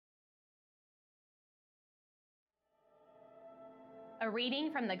A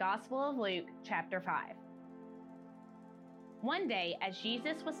reading from the Gospel of Luke, chapter 5. One day, as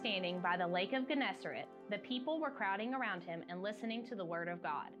Jesus was standing by the lake of Gennesaret, the people were crowding around him and listening to the word of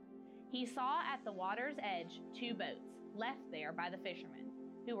God. He saw at the water's edge 2 boats, left there by the fishermen,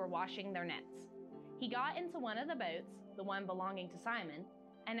 who were washing their nets. He got into one of the boats, the one belonging to Simon,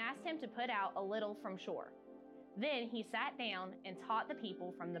 and asked him to put out a little from shore. Then he sat down and taught the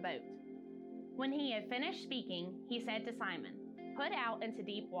people from the boat. When he had finished speaking, he said to Simon, "Put out into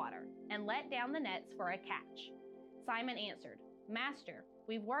deep water, and let down the nets for a catch." Simon answered, "Master,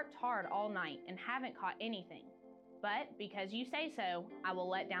 we've worked hard all night and haven't caught anything. But because you say so, I will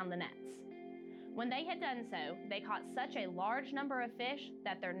let down the nets." When they had done so, they caught such a large number of fish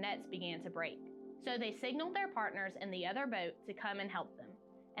that their nets began to break. So they signaled their partners in the other boat to come and help them.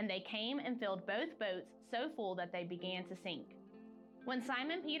 And they came and filled both boats so full that they began to sink. When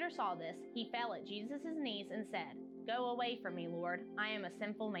Simon Peter saw this, he fell at Jesus' knees and said, "Go away from me, Lord, I am a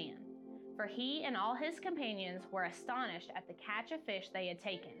sinful man." For he and all his companions were astonished at the catch of fish they had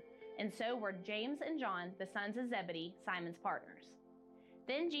taken, and so were James and John, the sons of Zebedee, Simon's partners.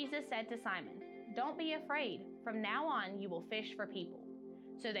 Then Jesus said to Simon, "Don't be afraid. From now on you will fish for people."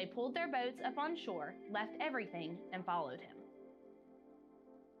 So they pulled their boats up on shore, left everything, and followed him.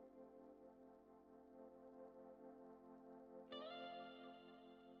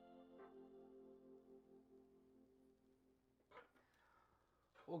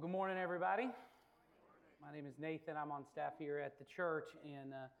 Well, good morning, everybody. My name is Nathan. I'm on staff here at the church.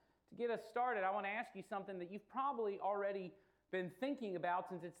 And to get us started, I want to ask you something that you've probably already been thinking about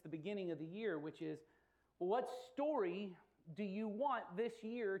since it's the beginning of the year, which is, what story do you want this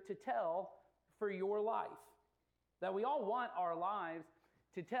year to tell for your life? That we all want our lives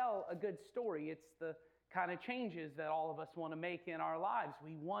to tell a good story. It's the kind of changes that all of us want to make in our lives.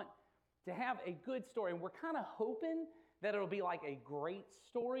 We want to have a good story, and we're kind of hoping that it'll be like a great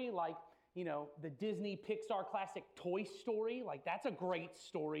story, like, you know, the Disney Pixar classic Toy Story. Like, that's a great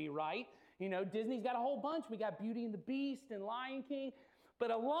story, right? You know, Disney's got a whole bunch. We got Beauty and the Beast and Lion King.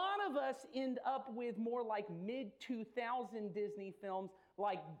 But a lot of us end up with more like mid-2000 Disney films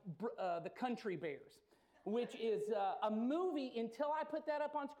like The Country Bears, which is a movie, until I put that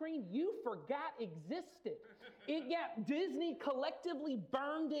up on screen, you forgot existed. Disney collectively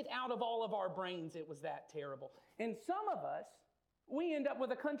burned it out of all of our brains. It was that terrible. And some of us, we end up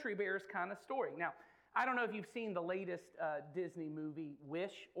with a Country Bears kind of story. Now, I don't know if you've seen the latest Disney movie,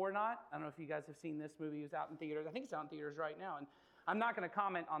 Wish, or not. I don't know if you guys have seen this movie. It was out in theaters. I think it's out in theaters right now. And I'm not going to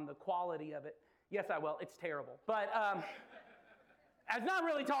comment on the quality of it. Yes, I will. It's terrible. But I'm not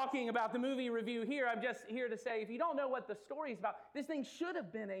really talking about the movie review here. I'm just here to say, if you don't know what the story is about, this thing should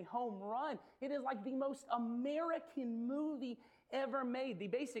have been a home run. It is like the most American movie ever made. The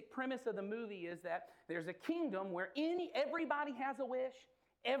basic premise of the movie is that there's a kingdom where everybody has a wish,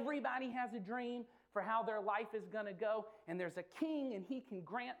 everybody has a dream for how their life is going to go, and there's a king, and he can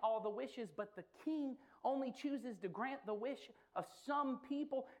grant all the wishes, but the king only chooses to grant the wish of some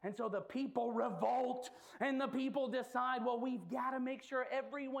people, and so the people revolt, and the people decide, well, we've got to make sure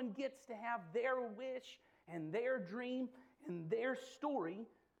everyone gets to have their wish and their dream and their story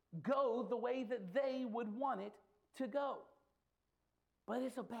go the way that they would want it to go. But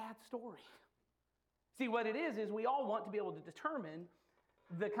it's a bad story. See, what it is we all want to be able to determine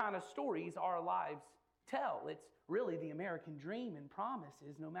the kind of stories our lives tell. It's really the American dream and promise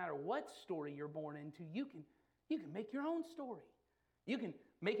is, no matter what story you're born into, you can make your own story. You can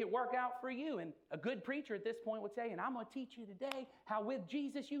make it work out for you. And a good preacher at this point would say, and I'm going to teach you today how with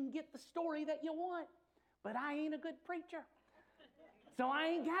Jesus you can get the story that you want. But I ain't a good preacher, so I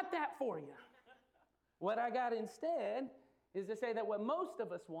ain't got that for you. What I got instead is to say that what most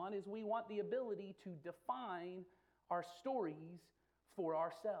of us want is we want the ability to define our stories for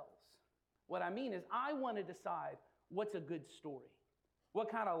ourselves. What I mean is, I want to decide what's a good story. What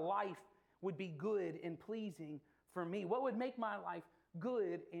kind of life would be good and pleasing for me? What would make my life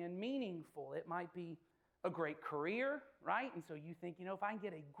good and meaningful? It might be a great career, right? And so you think, if I can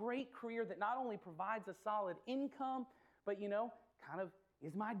get a great career that not only provides a solid income, but, kind of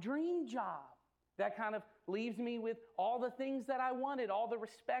is my dream job. That kind of leaves me with all the things that I wanted, all the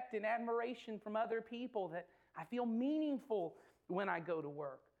respect and admiration from other people, that I feel meaningful when I go to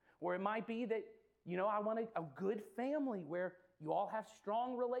work. Or it might be that, I want a good family where you all have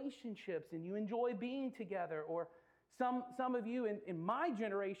strong relationships and you enjoy being together. Or some of you in my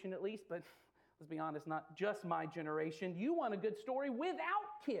generation at least, but let's be honest, not just my generation, you want a good story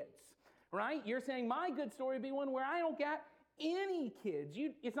without kids, right? You're saying my good story would be one where I don't got any kids.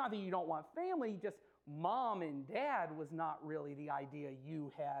 It's not that you don't want family, just mom and dad was not really the idea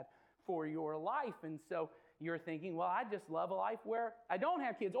you had for your life. And so you're thinking, well, I just love a life where I don't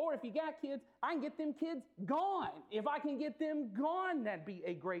have kids. Or if you got kids, I can get them kids gone. If I can get them gone, that'd be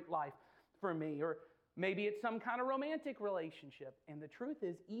a great life for me. Or maybe it's some kind of romantic relationship. And the truth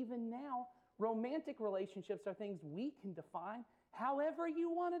is, even now, romantic relationships are things we can define however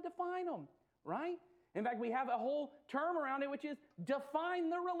you want to define them, right? In fact, we have a whole term around it, which is define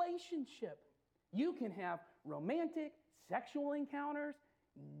the relationship. You can have romantic, sexual encounters,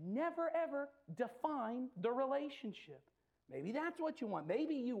 never ever define the relationship. Maybe that's what you want.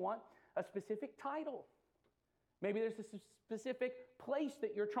 Maybe you want a specific title. Maybe there's a specific place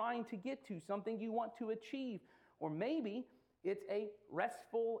that you're trying to get to, something you want to achieve. Or maybe it's a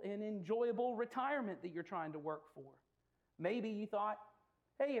restful and enjoyable retirement that you're trying to work for. Maybe you thought,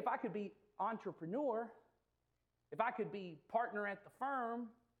 hey, if I could be entrepreneur, if I could be partner at the firm,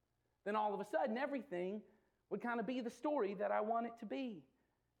 then all of a sudden everything would kind of be the story that I want it to be.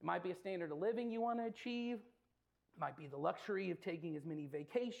 It might be a standard of living you want to achieve. It might be the luxury of taking as many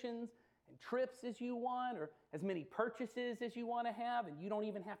vacations and trips as you want, or as many purchases as you want to have, and you don't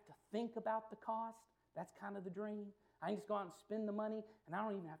even have to think about the cost. That's kind of the dream. I can just go out and spend the money, and I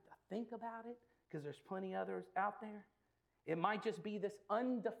don't even have to think about it because there's plenty others out there. It might just be this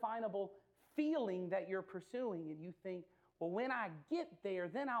undefinable feeling that you're pursuing, and you think, well, when I get there,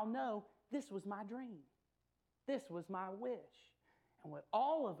 then I'll know this was my dream. This was my wish. And what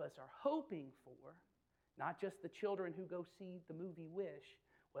all of us are hoping for, not just the children who go see the movie Wish,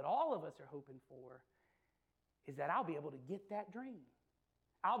 what all of us are hoping for is that I'll be able to get that dream.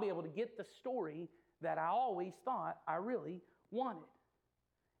 I'll be able to get the story that I always thought I really wanted.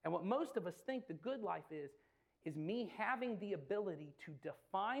 And what most of us think the good life is me having the ability to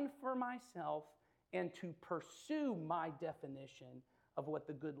define for myself and to pursue my definition of what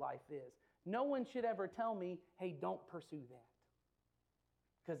the good life is. No one should ever tell me, hey, don't pursue that.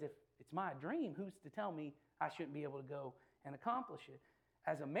 Because if it's my dream, who's to tell me I shouldn't be able to go and accomplish it?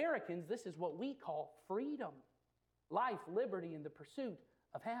 As Americans, this is what we call freedom. Life, liberty, and the pursuit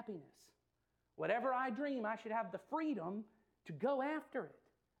of happiness. Whatever I dream, I should have the freedom to go after it.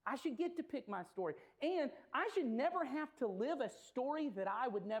 I should get to pick my story. And I should never have to live a story that I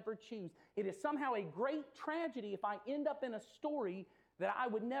would never choose. It is somehow a great tragedy if I end up in a story that I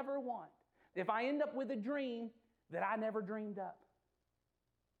would never want. If I end up with a dream that I never dreamed up.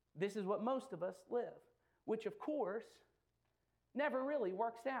 This is what most of us live, which of course never really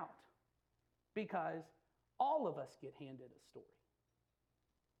works out because all of us get handed a story.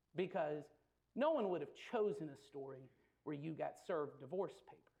 Because no one would have chosen a story where you got served divorce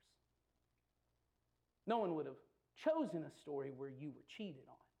papers. No one would have chosen a story where you were cheated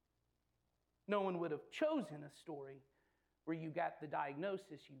on. No one would have chosen a story where you got the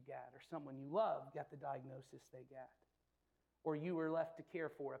diagnosis you got, or someone you love got the diagnosis they got, or you were left to care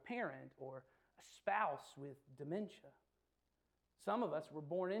for a parent or a spouse with dementia. Some of us were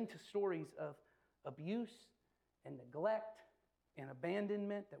born into stories of abuse and neglect and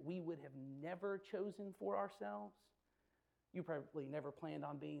abandonment that we would have never chosen for ourselves. You probably never planned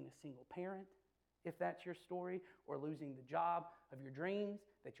on being a single parent, if that's your story, or losing the job of your dreams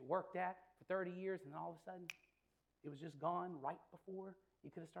that you worked at for 30 years, and then all of a sudden it was just gone right before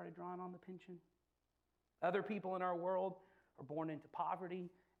you could have started drawing on the pension. Other people in our world are born into poverty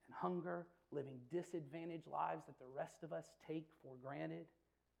and hunger, living disadvantaged lives that the rest of us take for granted.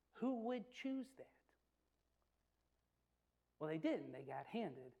 Who would choose that? Well, they didn't. They got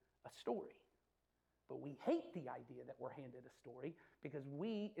handed a story. But we hate the idea that we're handed a story because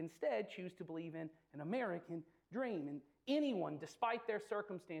we instead choose to believe in an American dream. And anyone, despite their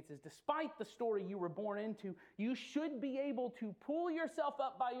circumstances, despite the story you were born into, you should be able to pull yourself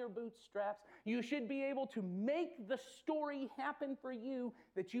up by your bootstraps. You should be able to make the story happen for you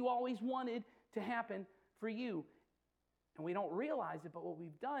that you always wanted to happen for you. And we don't realize it, but what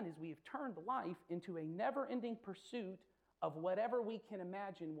we've done is we've turned life into a never-ending pursuit of whatever we can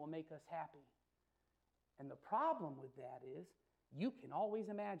imagine will make us happy. And the problem with that is you can always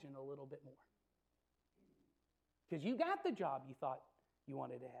imagine a little bit more. Because you got the job you thought you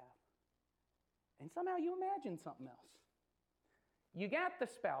wanted to have. And somehow you imagined something else. You got the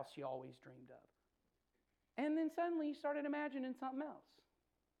spouse you always dreamed of. And then suddenly you started imagining something else.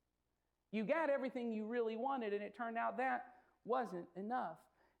 You got everything you really wanted, and it turned out that wasn't enough.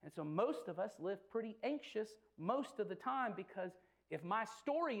 And so most of us live pretty anxious most of the time because if my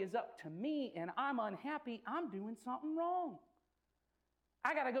story is up to me and I'm unhappy, I'm doing something wrong.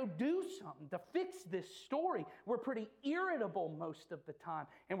 I got to go do something to fix this story. We're pretty irritable most of the time,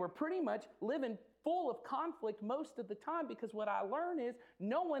 and we're pretty much living full of conflict most of the time because what I learn is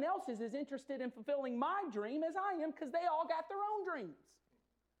no one else is as interested in fulfilling my dream as I am because they all got their own dreams.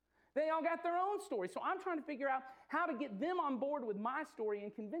 They all got their own story. So I'm trying to figure out how to get them on board with my story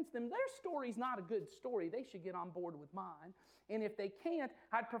and convince them their story's not a good story. They should get on board with mine. And if they can't,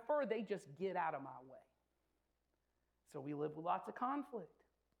 I'd prefer they just get out of my way. So we live with lots of conflict,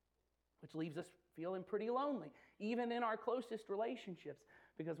 which leaves us feeling pretty lonely, even in our closest relationships,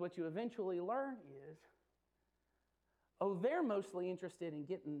 because what you eventually learn is, oh, they're mostly interested in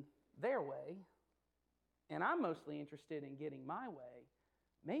getting their way, and I'm mostly interested in getting my way.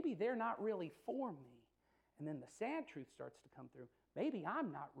 Maybe they're not really for me. And then the sad truth starts to come through. Maybe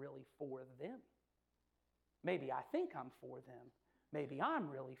I'm not really for them. Maybe I think I'm for them. Maybe I'm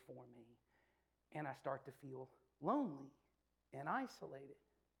really for me. And I start to feel lonely and isolated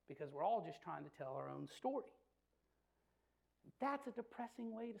because we're all just trying to tell our own story. That's a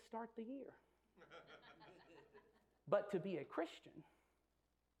depressing way to start the year. But to be a Christian,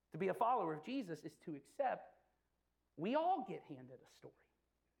 to be a follower of Jesus, is to accept we all get handed a story.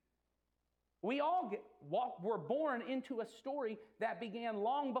 We're born into a story that began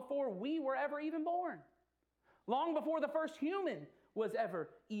long before we were ever even born. Long before the first human was ever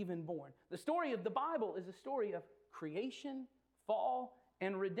even born. The story of the Bible is a story of creation, fall,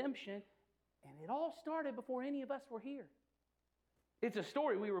 and redemption, and it all started before any of us were here. It's a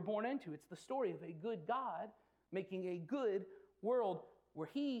story we were born into. It's the story of a good God making a good world where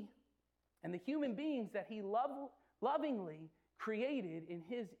He and the human beings that He lovingly created in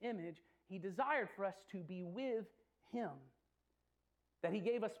His image, He desired for us to be with Him. That He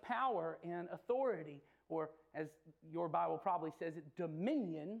gave us power and authority, or as your Bible probably says it,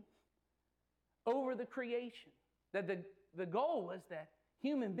 dominion over the creation. That the goal was that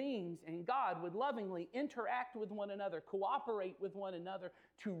human beings and God would lovingly interact with one another, cooperate with one another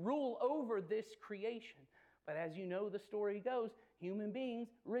to rule over this creation. But as you know, the story goes, human beings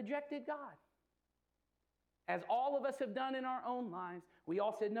rejected God. As all of us have done in our own lives, we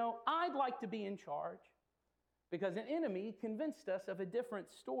all said, no, I'd like to be in charge. Because an enemy convinced us of a different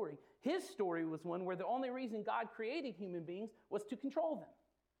story. His story was one where the only reason God created human beings was to control them.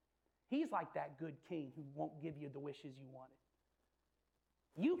 He's like that good king who won't give you the wishes you wanted.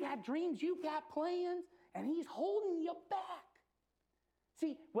 You got dreams, you got plans, and He's holding you back.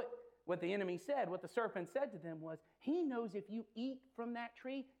 See, what the enemy said, what the serpent said to them was, he knows if you eat from that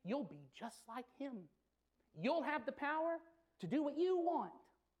tree, you'll be just like him. You'll have the power to do what you want,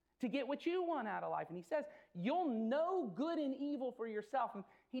 to get what you want out of life. And he says, you'll know good and evil for yourself. And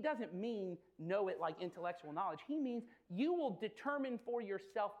he doesn't mean know it like intellectual knowledge. He means you will determine for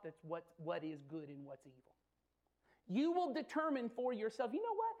yourself that's what is good and what's evil. You will determine for yourself, you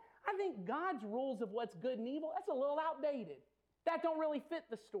know what? I think God's rules of what's good and evil, that's a little outdated. That don't really fit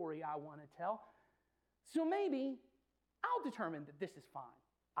the story I want to tell. So maybe I'll determine that this is fine.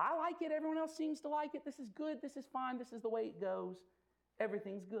 I like it. Everyone else seems to like it. This is good. This is fine. This is the way it goes.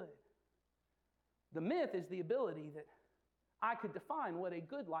 Everything's good. The myth is the ability that I could define what a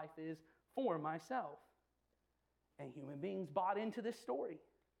good life is for myself. And human beings bought into this story.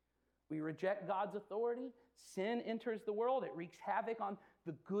 We reject God's authority. Sin enters the world. It wreaks havoc on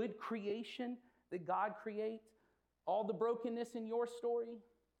the good creation that God creates. All the brokenness in your story,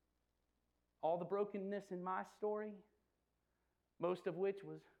 all the brokenness in my story, most of which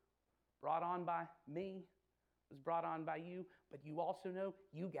was brought on by me, was brought on by you, but you also know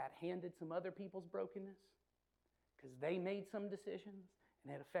you got handed some other people's brokenness because they made some decisions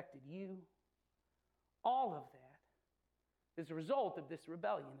and it affected you. All of that is a result of this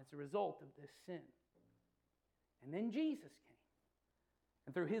rebellion. It's a result of this sin. And then Jesus came.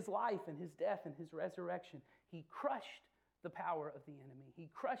 And through His life and His death and His resurrection, He crushed the power of the enemy.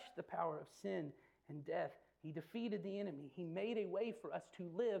 He crushed the power of sin and death. He defeated the enemy. He made a way for us to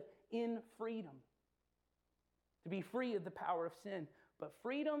live in freedom, to be free of the power of sin. But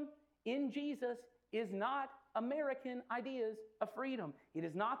freedom in Jesus is not American ideas of freedom. It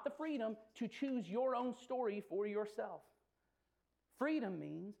is not the freedom to choose your own story for yourself. Freedom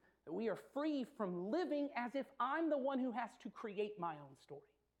means that we are free from living as if I'm the one who has to create my own story.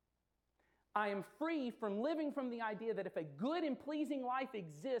 I am free from living from the idea that if a good and pleasing life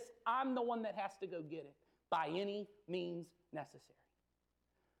exists, I'm the one that has to go get it by any means necessary.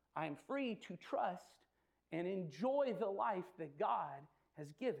 I am free to trust and enjoy the life that God has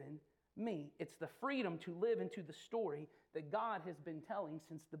given me. It's the freedom to live into the story that God has been telling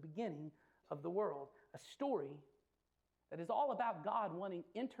since the beginning of the world. A story that is all about God wanting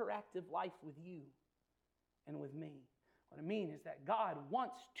interactive life with you and with me. What I mean is that God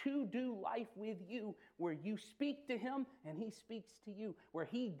wants to do life with you where you speak to Him and He speaks to you, where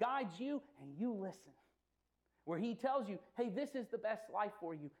He guides you and you listen, where He tells you, hey, this is the best life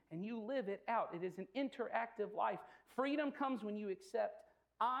for you, and you live it out. It is an interactive life. Freedom comes when you accept,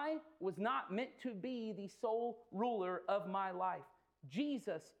 I was not meant to be the sole ruler of my life.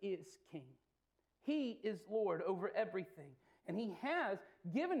 Jesus is King. He is Lord over everything. And He has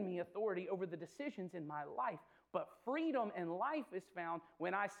given me authority over the decisions in my life. But freedom and life is found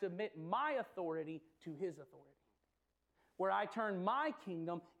when I submit my authority to His authority, where I turn my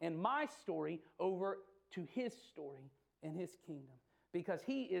kingdom and my story over to His story and His kingdom, because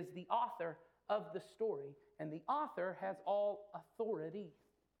He is the author of the story, and the author has all authority.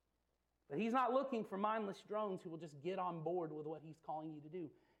 But He's not looking for mindless drones who will just get on board with what He's calling you to do.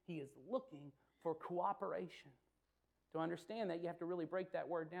 He is looking for cooperation. To understand that, you have to really break that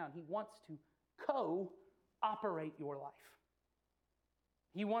word down. He wants to co-operate your life.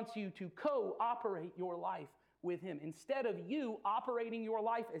 He wants you to co-operate your life with Him. Instead of you operating your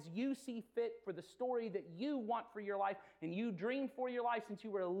life as you see fit for the story that you want for your life and you dreamed for your life since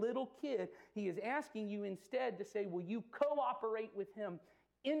you were a little kid, He is asking you instead to say, will you cooperate with Him?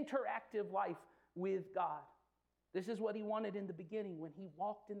 Interactive life with God. This is what He wanted in the beginning when He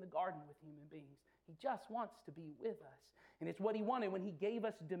walked in the garden with human beings. He just wants to be with us. And it's what He wanted when He gave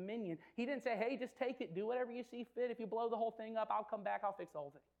us dominion. He didn't say, hey, just take it, do whatever you see fit. If you blow the whole thing up, I'll come back, I'll fix the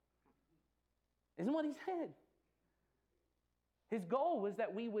whole thing. Isn't what He said? His goal was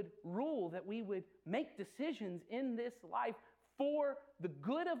that we would rule, that we would make decisions in this life for the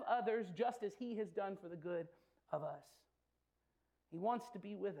good of others, just as He has done for the good of us. He wants to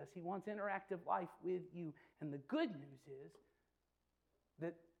be with us. He wants interactive life with you. And the good news is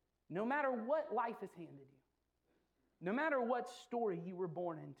that no matter what life has handed you, no matter what story you were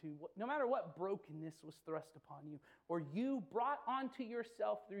born into, no matter what brokenness was thrust upon you, or you brought onto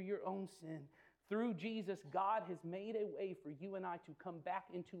yourself through your own sin, through Jesus, God has made a way for you and I to come back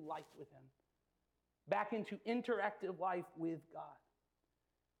into life with Him, back into interactive life with God.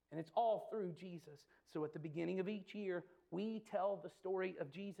 And it's all through Jesus. So at the beginning of each year, we tell the story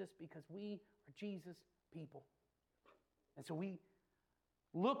of Jesus because we are Jesus people. And so we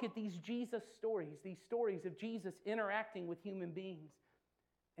look at these Jesus stories, these stories of Jesus interacting with human beings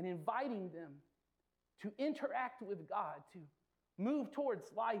and inviting them to interact with God, to move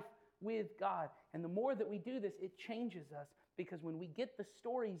towards life with God. And the more that we do this, it changes us, because when we get the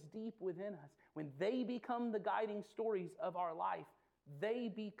stories deep within us, when they become the guiding stories of our life,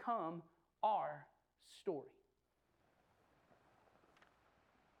 they become our story.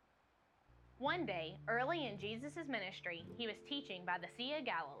 One day, early in Jesus' ministry, He was teaching by the Sea of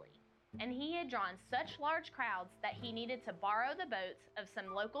Galilee, and He had drawn such large crowds that He needed to borrow the boats of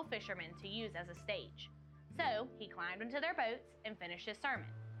some local fishermen to use as a stage. So He climbed into their boats and finished His sermon.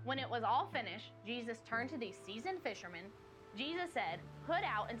 When it was all finished, Jesus turned to these seasoned fishermen. Jesus said, "Put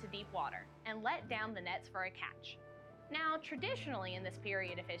out into deep water and let down the nets for a catch." Now, traditionally in this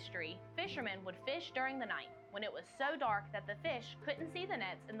period of history, fishermen would fish during the night when it was so dark that the fish couldn't see the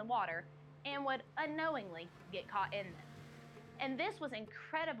nets in the water and would unknowingly get caught in them. And this was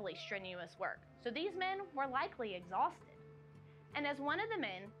incredibly strenuous work, so these men were likely exhausted. And as one of the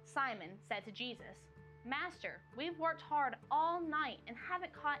men, Simon, said to Jesus, "Master, we've worked hard all night and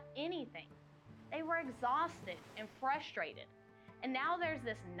haven't caught anything." They were exhausted and frustrated. And now there's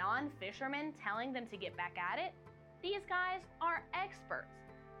this non-fisherman telling them to get back at it? These guys are experts.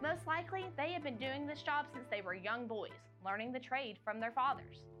 Most likely, they have been doing this job since they were young boys, learning the trade from their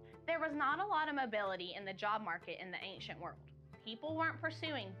fathers. There was not a lot of mobility in the job market in the ancient world. People weren't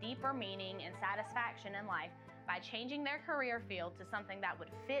pursuing deeper meaning and satisfaction in life by changing their career field to something that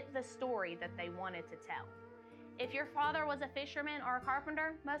would fit the story that they wanted to tell. If your father was a fisherman or a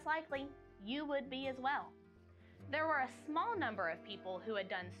carpenter, most likely you would be as well. There were a small number of people who had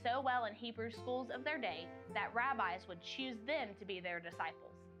done so well in Hebrew schools of their day that rabbis would choose them to be their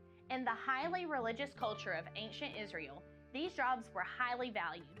disciples. In the highly religious culture of ancient Israel, these jobs were highly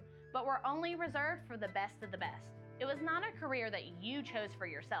valued, but were only reserved for the best of the best. It was not a career that you chose for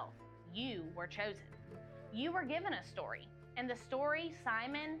yourself. You were chosen. You were given a story, and the story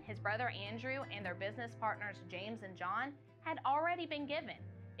Simon, his brother Andrew, and their business partners James and John had already been given.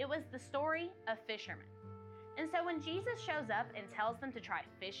 It was the story of fishermen. And so when Jesus shows up and tells them to try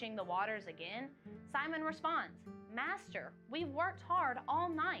fishing the waters again, Simon responds, "Master, we've worked hard all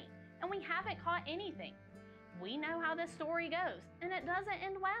night, and we haven't caught anything. We know how this story goes, and it doesn't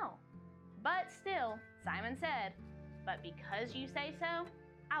end well." But still, Simon said, "But because you say so,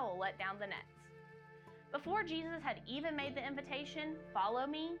 I will let down the nets." Before Jesus had even made the invitation, "Follow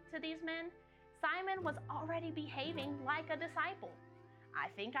me," to these men, Simon was already behaving like a disciple. "I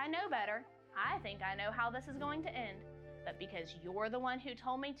think I know better. I think I know how this is going to end. But because you're the one who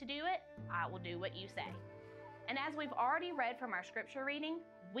told me to do it, I will do what you say." And as we've already read from our scripture reading,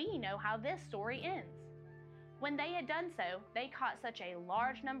 we know how this story ends. When they had done so, they caught such a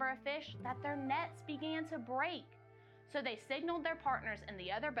large number of fish that their nets began to break. So they signaled their partners in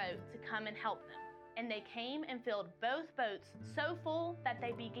the other boat to come and help them. And they came and filled both boats so full that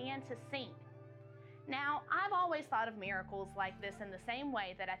they began to sink. Now, I've always thought of miracles like this in the same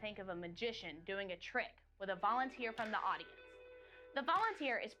way that I think of a magician doing a trick with a volunteer from the audience. The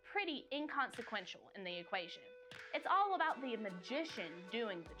volunteer is pretty inconsequential in the equation. It's all about the magician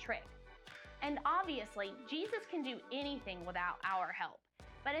doing the trick. And obviously, Jesus can do anything without our help.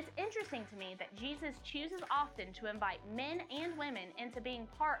 But it's interesting to me that Jesus chooses often to invite men and women into being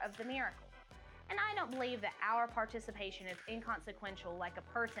part of the miracle. And I don't believe that our participation is inconsequential like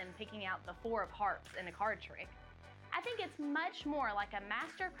a person picking out the 4 of hearts in a card trick. I think it's much more like a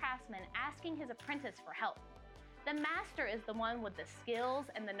master craftsman asking his apprentice for help. The master is the one with the skills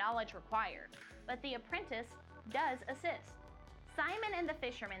and the knowledge required, but the apprentice does assist. Simon and the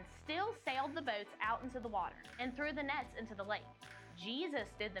fishermen still sailed the boats out into the water and threw the nets into the lake. Jesus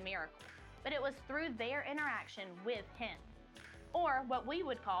did the miracle, but it was through their interaction with him, or what we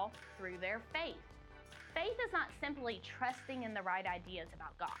would call through their faith. Faith is not simply trusting in the right ideas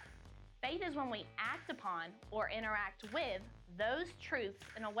about God. Faith is when we act upon or interact with those truths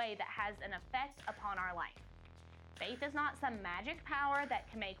in a way that has an effect upon our life. Faith is not some magic power that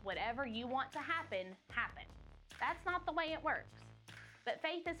can make whatever you want to happen, happen. That's not the way it works. But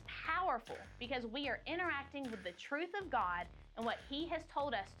faith is powerful because we are interacting with the truth of God and what He has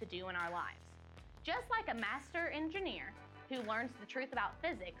told us to do in our lives. Just like a master engineer who learns the truth about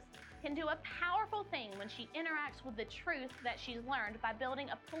physics can do a powerful thing when she interacts with the truth that she's learned by building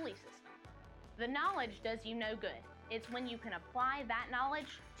a pulley system. The knowledge does you no good. It's when you can apply that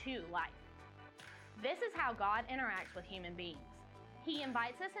knowledge to life. This is how God interacts with human beings. He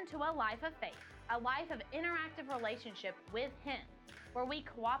invites us into a life of faith, a life of interactive relationship with Him, where we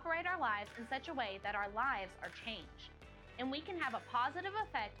cooperate our lives in such a way that our lives are changed, and we can have a positive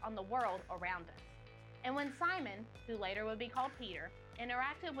effect on the world around us. And when Simon, who later would be called Peter,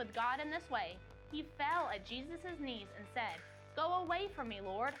 interacted with God in this way, he fell at Jesus' knees and said, "Go away from me,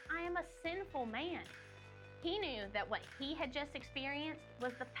 Lord, I am a sinful man." He knew that what he had just experienced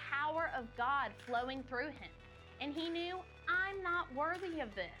was the power of God flowing through him, and he knew, "I'm not worthy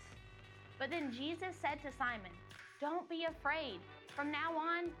of this." But then Jesus said to Simon, "Don't be afraid. From now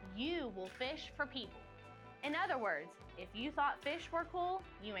on, you will fish for people." In other words, if you thought fish were cool,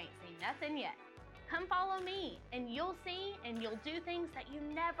 you ain't seen nothing yet. Come follow me, and you'll see, and you'll do things that you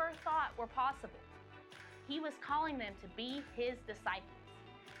never thought were possible. He was calling them to be His disciples.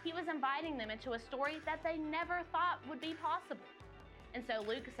 He was inviting them into a story that they never thought would be possible. And so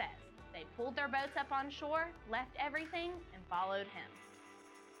Luke says, they pulled their boats up on shore, left everything, and followed Him.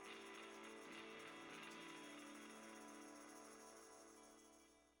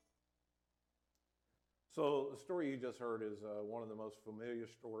 So the story you just heard is one of the most familiar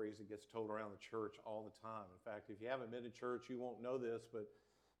stories that gets told around the church all the time. In fact, if you haven't been to church, you won't know this, but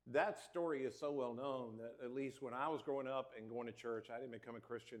that story is so well known that at least when I was growing up and going to church, I didn't become a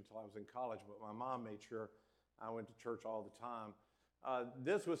Christian until I was in college, but my mom made sure I went to church all the time.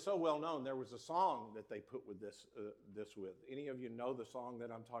 This was so well known. There was a song that they put with this with. Any of you know the song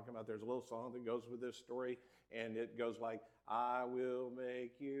that I'm talking about? There's a little song that goes with this story, and it goes like, "I will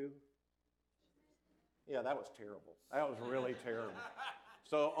make you." Yeah, that was terrible. That was really terrible.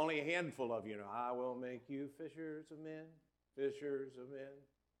 So only a handful of you know, "I will make you fishers of men, fishers of men,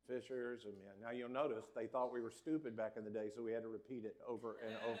 fishers of men." Now you'll notice they thought we were stupid back in the day, so we had to repeat it over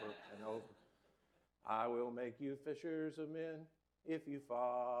and over and over. "I will make you fishers of men if you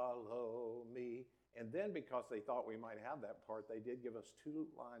follow me." And then because they thought we might have that part, they did give us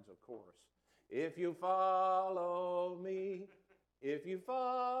 2 lines of chorus. "If you follow me, if you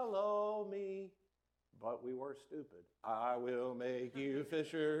follow me." But we were stupid. "I will make you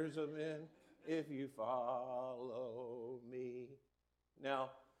fishers of men if you follow me."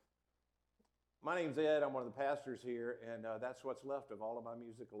 Now, my name's Ed. I'm one of the pastors here, and that's what's left of all of my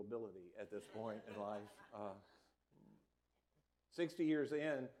musical ability at this point in life. 60 years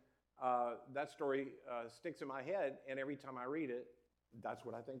in, that story sticks in my head, and every time I read it, that's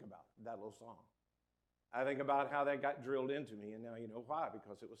what I think about, that little song. I think about how that got drilled into me, and now you know why,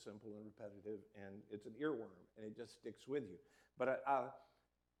 because it was simple and repetitive, and it's an earworm, and it just sticks with you. But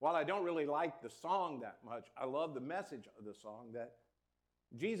while I don't really like the song that much, I love the message of the song that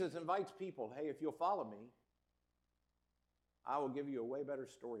Jesus invites people, hey, if you'll follow me, I will give you a way better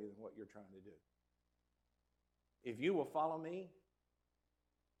story than what you're trying to do. If you will follow me,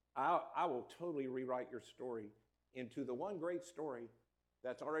 I will totally rewrite your story into the one great story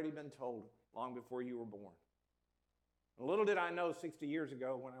that's already been told long before you were born. Little did I know 60 years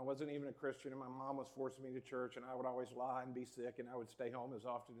ago when I wasn't even a Christian and my mom was forcing me to church and I would always lie and be sick and I would stay home as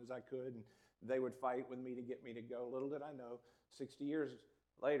often as I could and they would fight with me to get me to go. Little did I know 60 years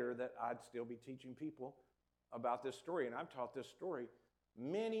later that I'd still be teaching people about this story. And I've taught this story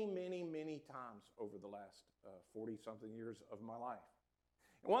many, many, many times over the last 40-something years of my life.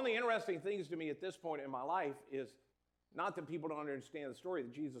 And one of the interesting things to me at this point in my life is not that people don't understand the story,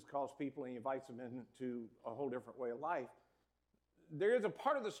 that Jesus calls people and he invites them into a whole different way of life. There is a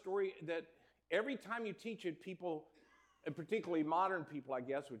part of the story that every time you teach it, people, and particularly modern people, I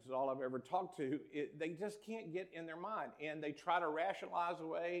guess, which is all I've ever talked to, they just can't get in their mind. And they try to rationalize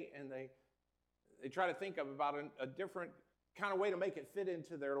away and they try to think about a different kind of way to make it fit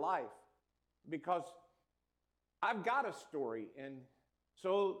into their life. Because I've got a story, and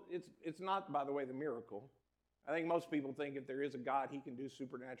so it's not, by the way, the miracle. I think most people think if there is a God, he can do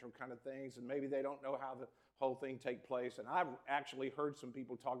supernatural kind of things, and maybe they don't know how the whole thing take place. And I've actually heard some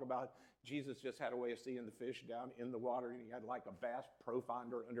people talk about Jesus just had a way of seeing the fish down in the water, and he had like a bass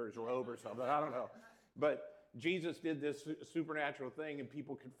profinder under his robe or something. I don't know. But Jesus did this supernatural thing, and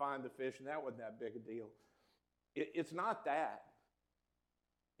people could find the fish, and that wasn't that big a deal. It's not that.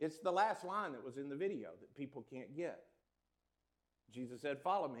 It's the last line that was in the video that people can't get. Jesus said,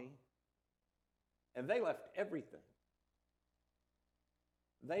 "Follow me." And they left everything.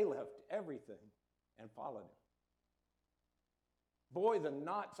 They left everything and followed him. Boy, the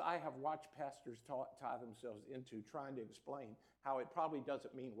knots I have watched pastors tie themselves into trying to explain how it probably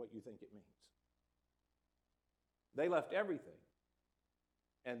doesn't mean what you think it means. They left everything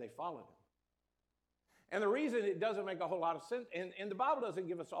and they followed him. And the reason it doesn't make a whole lot of sense, and the Bible doesn't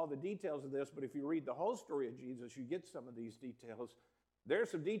give us all the details of this, but if you read the whole story of Jesus, you get some of these details.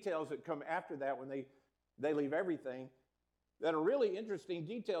 There's some details that come after that when they leave everything that are really interesting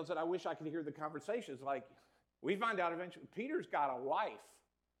details that I wish I could hear the conversations. Like, we find out eventually Peter's got a wife.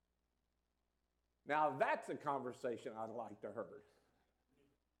 Now, that's a conversation I'd like to hear.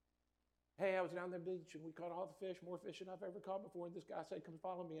 Hey, I was down the beach and we caught all the fish, more fish than I've ever caught before, and this guy said, "Come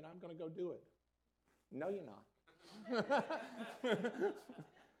follow me," and I'm going to go do it. No, you're not.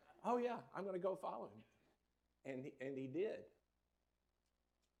 Oh, yeah, I'm going to go follow him. And he did.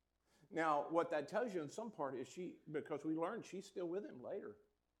 Now, what that tells you in some part is because we learned she's still with him later.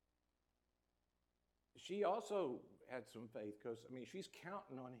 She also had some faith because, she's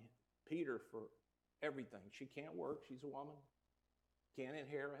counting on Peter for everything. She can't work. She's a woman. Can't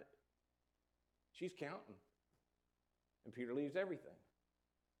inherit. She's counting. And Peter leaves everything.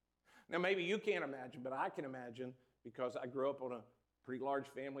 Now, maybe you can't imagine, but I can imagine because I grew up on a pretty large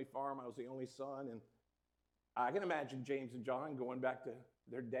family farm. I was the only son, and I can imagine James and John going back to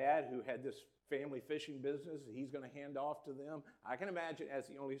their dad who had this family fishing business. He's going to hand off to them. I can imagine as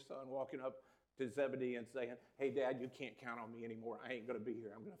the only son walking up to Zebedee and saying, "Hey, Dad, you can't count on me anymore. I ain't going to be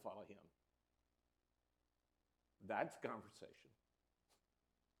here. I'm going to follow him." That's conversation.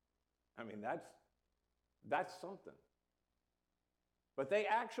 That's something. But they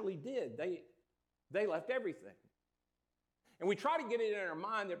actually did. They left everything. And we try to get it in our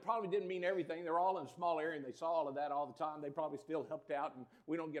mind that probably didn't mean everything. They're all in a small area and they saw all of that all the time. They probably still helped out, and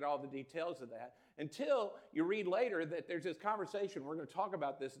we don't get all the details of that until you read later that there's this conversation. We're going to talk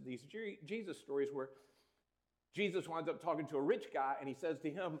about these Jesus stories where Jesus winds up talking to a rich guy and he says to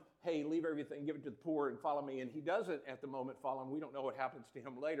him, "Hey, leave everything, give it to the poor and follow me." And he doesn't at the moment follow him. We don't know what happens to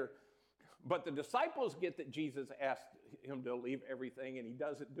him later. But the disciples get that Jesus asked him to leave everything and he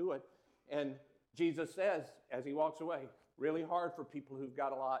doesn't do it. And Jesus says, as he walks away, really hard for people who've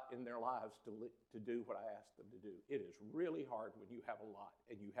got a lot in their lives to do what I asked them to do. It is really hard when you have a lot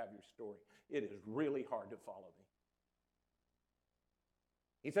and you have your story. It is really hard to follow me.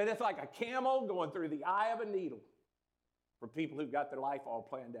 He said it's like a camel going through the eye of a needle for people who've got their life all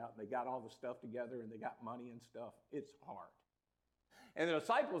planned out and they got all the stuff together and they got money and stuff. It's hard. And the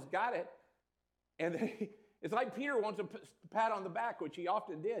disciples got it, and it's like Peter wants a pat on the back, which he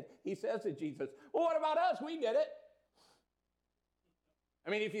often did. He says to Jesus, "Well, what about us? We did it."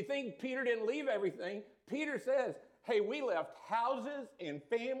 If you think Peter didn't leave everything, Peter says, "Hey, we left houses and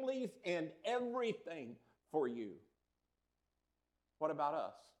families and everything for you. What about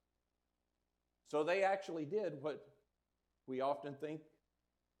us?" So they actually did what we often think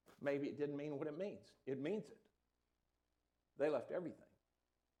maybe it didn't mean what it means. It means it. They left everything.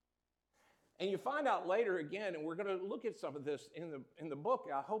 And you find out later again, and we're going to look at some of this in the book.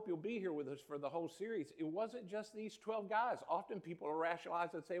 I hope you'll be here with us for the whole series. It wasn't just these 12 guys. Often people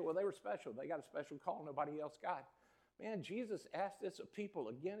rationalize and say, well, they were special. They got a special call nobody else got. Man, Jesus asked this of people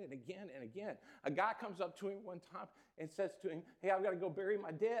again and again and again. A guy comes up to him one time and says to him, hey, I've got to go bury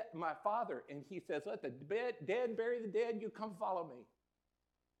my father. And he says, let the dead bury the dead. You come follow me.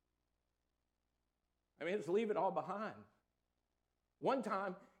 I mean, just leave it all behind. One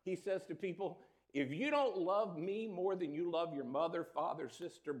time, he says to people, if you don't love me more than you love your mother, father,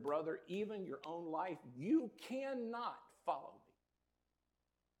 sister, brother, even your own life, you cannot follow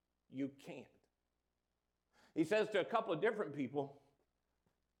me. You can't. He says to a couple of different people,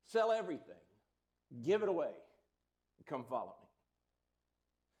 sell everything, give it away, and come follow me.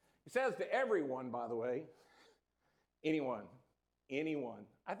 He says to everyone, by the way, anyone.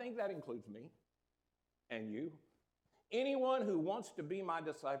 I think that includes me and you. Anyone who wants to be my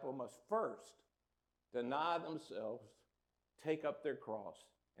disciple must first deny themselves, take up their cross,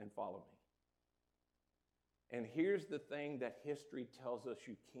 and follow me. And here's the thing that history tells us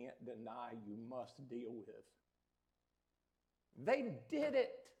you can't deny, you must deal with. They did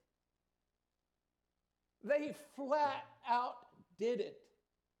it. They flat out did it.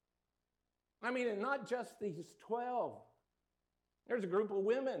 I mean, and not just these 12. There's a group of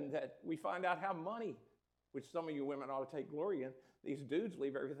women that we find out have money, which some of you women ought to take glory in. These dudes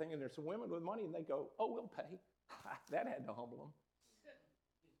leave everything, and there's some women with money, and they go, oh, we'll pay. That had to humble them.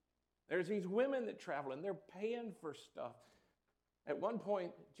 There's these women that travel, and they're paying for stuff. At one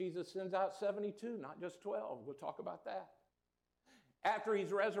point, Jesus sends out 72, not just 12. We'll talk about that. After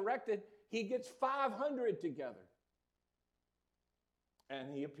he's resurrected, he gets 500 together.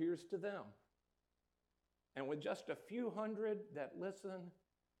 And he appears to them. And with just a few hundred that listen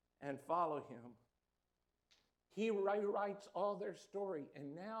and follow him, he rewrites all their story.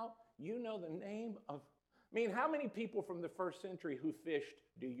 And now you know the name of, I mean, how many people from the first century who fished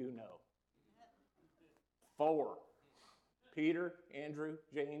do you know? 4. Peter, Andrew,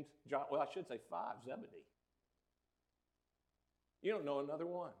 James, John. Well, I should say 5, Zebedee. You don't know another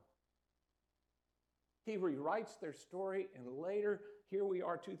one. He rewrites their story, and later, here we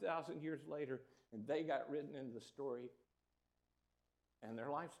are 2,000 years later, and they got written into the story, and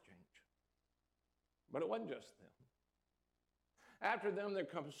their lives changed. But it wasn't just them. After them, there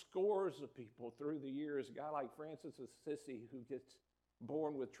come scores of people through the years. A guy like Francis of Assisi, who gets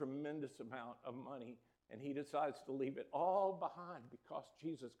born with tremendous amount of money, and he decides to leave it all behind because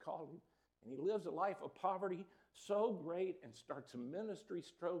Jesus called him. And he lives a life of poverty so great and starts a ministry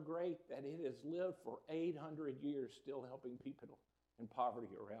so great that it has lived for 800 years, still helping people in poverty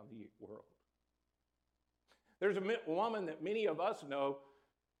around the world. There's a woman that many of us know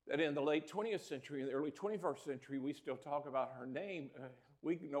that in the late 20th century, in the early 21st century, we still talk about her name.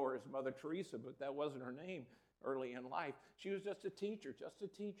 We know her as Mother Teresa, but that wasn't her name early in life. She was just a teacher.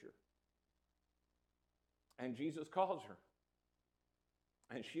 And Jesus calls her.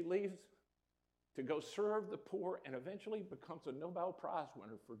 And she leaves to go serve the poor and eventually becomes a Nobel Prize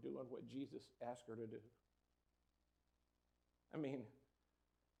winner for doing what Jesus asked her to do. I mean,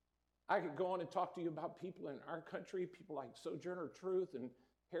 I could go on and talk to you about people in our country, people like Sojourner Truth and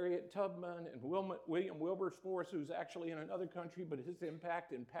Harriet Tubman and William Wilberforce, who's actually in another country, but his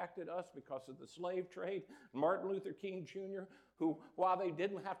impact impacted us because of the slave trade. Martin Luther King Jr., who, while they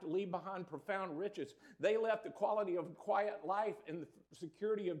didn't have to leave behind profound riches, they left the quality of a quiet life and the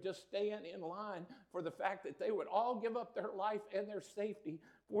security of just staying in line for the fact that they would all give up their life and their safety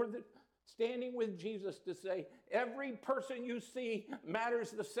for the standing with Jesus to say, every person you see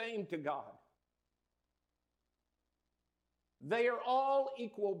matters the same to God. They are all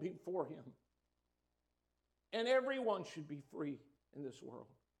equal before him. And everyone should be free in this world.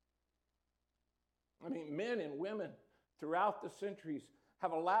 I mean, men and women throughout the centuries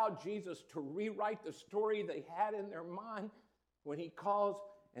have allowed Jesus to rewrite the story they had in their mind when he calls,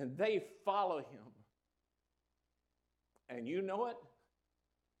 and they follow him. And you know it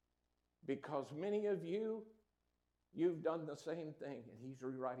because many of you, you've done the same thing, and he's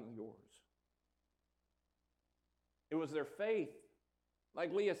rewriting yours. It was their faith,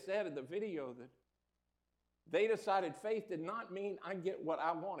 like Leah said in the video, that they decided faith did not mean I get what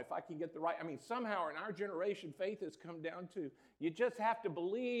I want if I can get the right. I mean, somehow in our generation, faith has come down to you just have to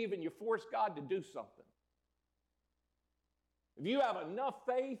believe and you force God to do something. If you have enough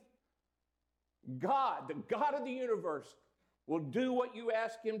faith, God, the God of the universe, will do what you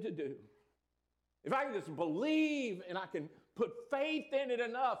ask him to do. If I can just believe and I can put faith in it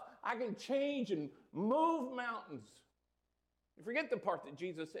enough, I can change and move mountains. You forget the part that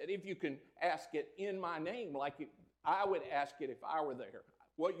Jesus said, if you can ask it in my name, like I would ask it if I were there.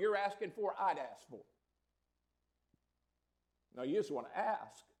 What you're asking for, I'd ask for. No, you just want to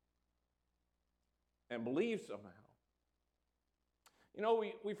ask and believe somehow. You know,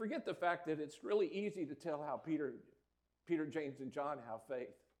 we forget the fact that it's really easy to tell how Peter Peter, James, and John have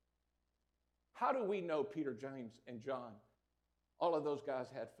faith. How do we know Peter, James, and John, all of those guys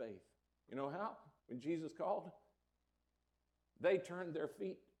had faith? You know how? When Jesus called, they turned their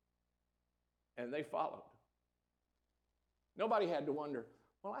feet and they followed. Nobody had to wonder,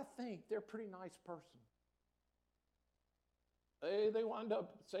 well, I think they're a pretty nice person. They wound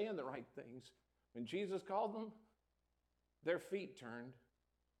up saying the right things. When Jesus called them, their feet turned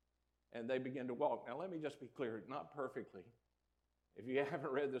and they began to walk. Now, let me just be clear, not perfectly. If you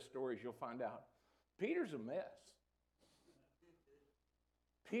haven't read the stories, you'll find out. Peter's a mess.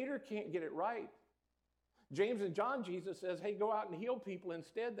 Peter can't get it right. James and John, Jesus says, hey, go out and heal people.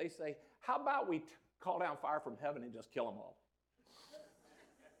 Instead, they say, how about we call down fire from heaven and just kill them all?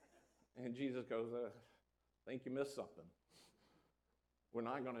 And Jesus goes, I think you missed something. We're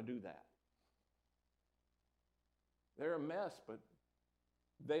not going to do that. They're a mess, but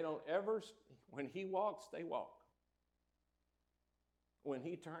they don't ever, when he walks, they walk. When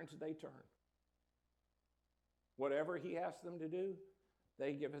he turns, they turn. Whatever he asks them to do,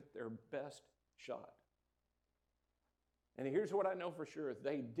 they give it their best shot. And here's what I know for sure.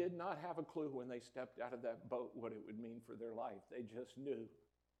 They did not have a clue when they stepped out of that boat what it would mean for their life. They just knew,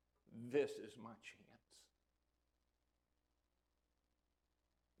 this is my chance.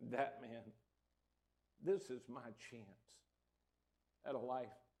 That man, this is my chance at a life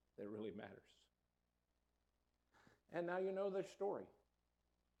that really matters. And now you know their story.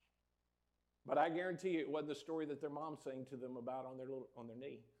 But I guarantee you it wasn't the story that their mom sang to them about on their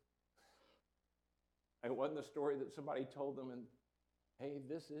knee. It wasn't the story that somebody told them and, hey,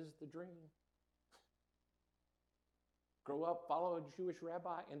 this is the dream. Grow up, follow a Jewish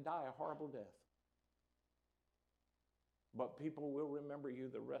rabbi, and die a horrible death. But people will remember you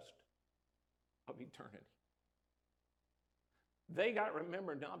the rest of eternity. They got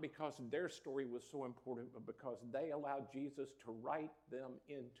remembered not because their story was so important, but because they allowed Jesus to write them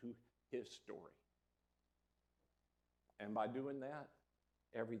into his story. And by doing that,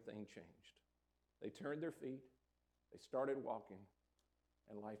 everything changed. They turned their feet, they started walking,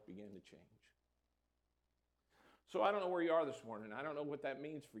 and life began to change. So I don't know where you are this morning. I don't know what that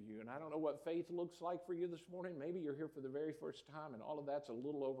means for you, and I don't know what faith looks like for you this morning. Maybe you're here for the very first time, and all of that's a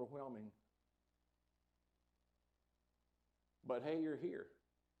little overwhelming. But hey, you're here.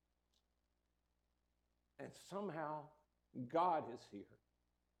 And somehow, God is here.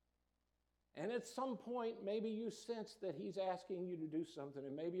 And at some point, maybe you sense that he's asking you to do something,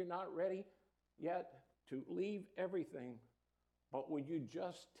 and maybe you're not ready yet to leave everything, but would you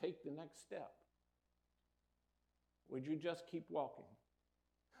just take the next step? Would you just keep walking?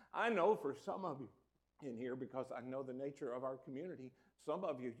 I know for some of you in here, because I know the nature of our community, some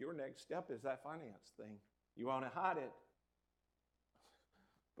of you, your next step is that finance thing. You want to hide it,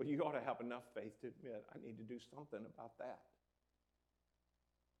 but you ought to have enough faith to admit, I need to do something about that.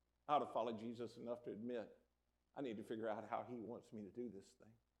 I ought to follow Jesus enough to admit, I need to figure out how he wants me to do this thing.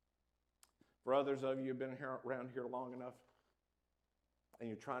 For others of you who've been around here long enough, and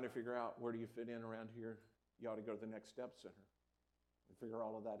you're trying to figure out where do you fit in around here, you ought to go to the Next Step Center and figure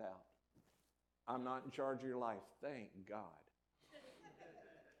all of that out. I'm not in charge of your life, thank God.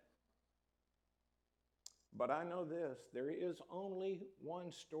 But I know this, there is only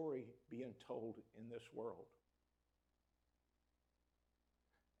one story being told in this world.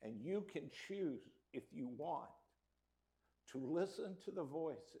 And you can choose, if you want, to listen to the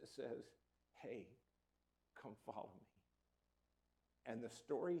voice that says, hey, come follow me. And the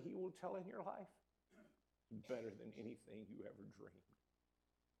story he will tell in your life is better than anything you ever dreamed.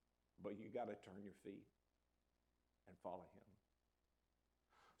 But you got to turn your feet and follow him.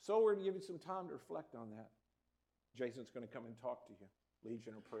 So we're going to give you some time to reflect on that. Jason's going to come and talk to you. Lead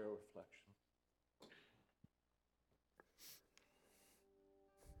you in a prayer of reflection.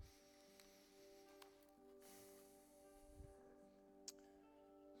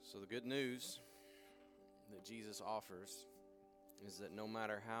 So the good news that Jesus offers is that no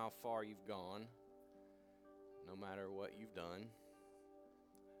matter how far you've gone, no matter what you've done,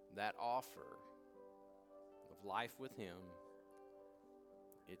 that offer of life with him,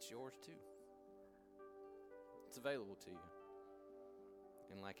 it's yours too. It's available to you.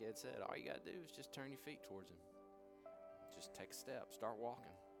 And like Ed said, all you got to do is just turn your feet towards him. Just take a step, start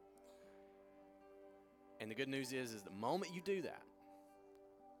walking. And the good news is the moment you do that,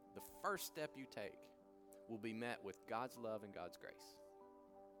 the first step you take will be met with God's love and God's grace.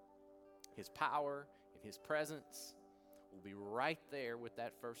 His power and his presence will be right there with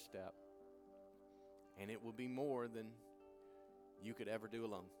that first step. And it will be more than you could ever do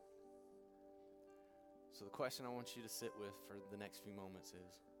alone. So the question I want you to sit with for the next few moments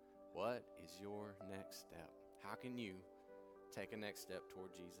is, what is your next step? How can you take a next step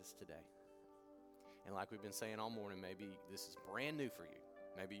toward Jesus today. And like we've been saying all morning, maybe this is brand new for you.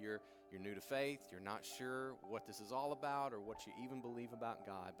 Maybe you're new to faith, you're not sure what this is all about or what you even believe about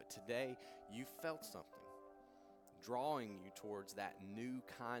God, but today you felt something drawing you towards that new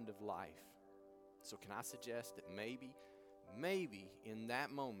kind of life. So can I suggest that maybe in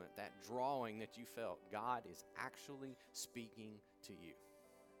that moment, that drawing that you felt, God is actually speaking to you.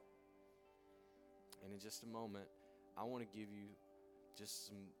 And in just a moment, I want to give you just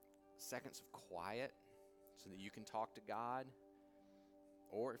some seconds of quiet so that you can talk to God.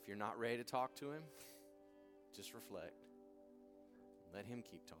 Or if you're not ready to talk to him, just reflect. Let him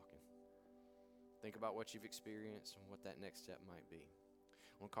keep talking. Think about what you've experienced and what that next step might be.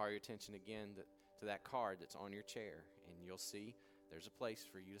 I want to call your attention again to that card that's on your chair, and you'll see there's a place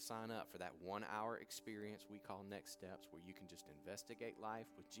for you to sign up for that 1-hour experience we call Next Steps, where you can just investigate life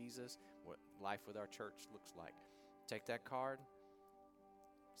with Jesus, what life with our church looks like. Take that card,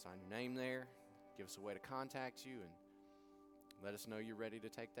 sign your name there, give us a way to contact you, and let us know you're ready to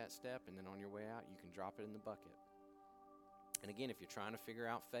take that step, and then on your way out, you can drop it in the bucket. And again, if you're trying to figure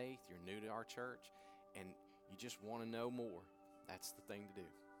out faith, you're new to our church, and you just want to know more, that's the thing to do.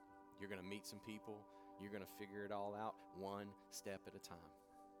 You're going to meet some people. You're going to figure it all out one step at a time.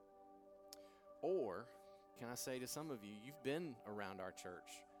 Or, can I say to some of you, you've been around our church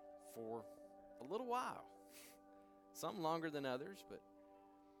for a little while. Some longer than others, but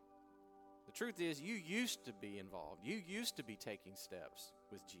the truth is you used to be involved. You used to be taking steps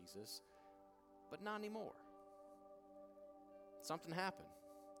with Jesus, but not anymore. Something happened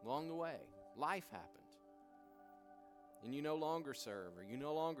along the way. Life happened. And you no longer serve, or you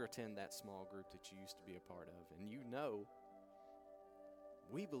no longer attend that small group that you used to be a part of. And you know,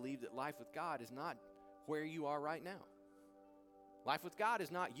 we believe that life with God is not where you are right now. Life with God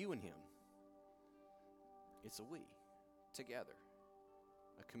is not you and him. It's a we, together.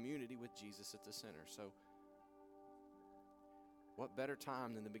 A community with Jesus at the center. So, what better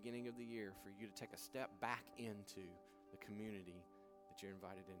time than the beginning of the year for you to take a step back into the community that you're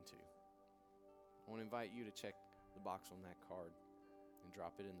invited into? I want to invite you to check the box on that card and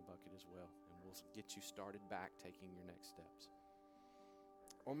drop it in the bucket as well, and we'll get you started back taking your next steps.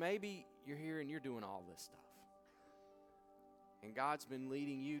 Or maybe you're here and you're doing all this stuff, and God's been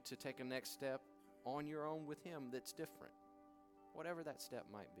leading you to take a next step on your own with him that's different. Whatever that step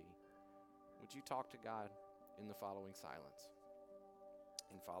might be, would you talk to God in the following silence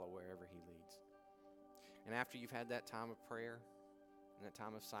and follow wherever he leads? And after you've had that time of prayer and that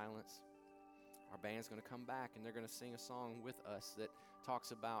time of silence, our band's going to come back and they're going to sing a song with us that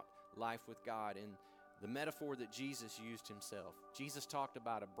talks about life with God and the metaphor that Jesus used himself. Jesus talked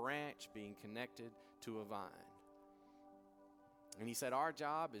about a branch being connected to a vine. And he said our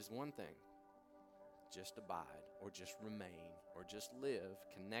job is one thing: just abide, or just remain, or just live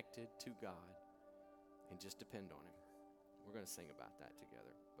connected to God and just depend on him. We're going to sing about that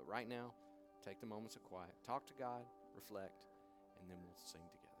together. But right now, take the moments of quiet, talk to God, reflect, and then we'll sing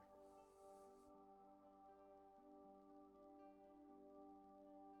together.